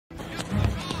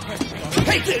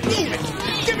Take it! Move it!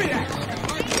 Give me that!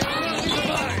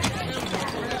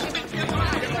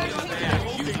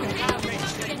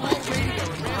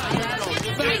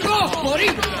 Back off, buddy!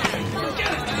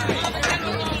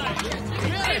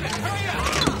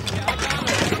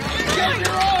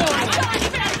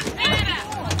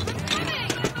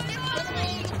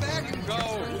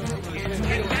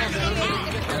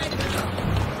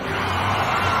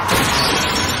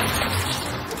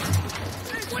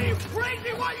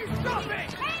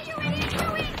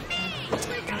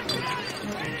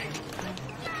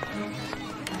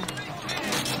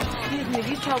 Did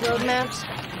you tell road maps?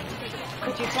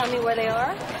 Could you tell me where they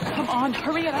are? Come on,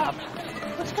 hurry it up.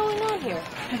 What's going on here?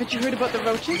 Haven't you heard about the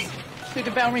roaches? They're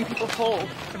devouring people's holes.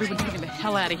 Everyone's getting the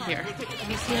hell out of here.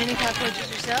 Have you seen any cockroaches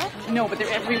yourself? No, but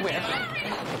they're everywhere.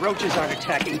 The roaches aren't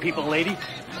attacking people, lady.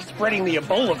 They're spreading the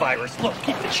Ebola virus. Look,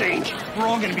 keep the change. We're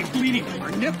all gonna be bleeding from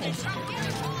our nipples.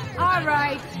 All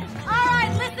right,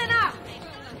 listen up.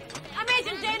 I'm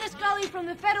Agent Dana Scully from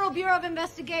the Federal Bureau of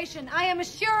Investigation. I am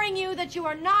assuring you that you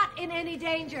are not in any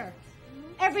danger.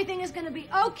 Everything is going to be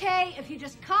okay if you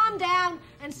just calm down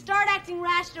and start acting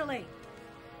rationally.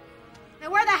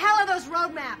 Now, where the hell are those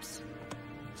road maps?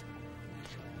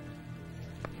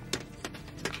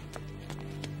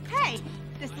 Hey,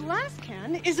 this last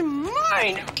can is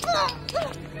mine!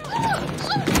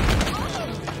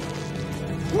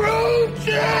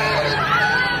 Roaches!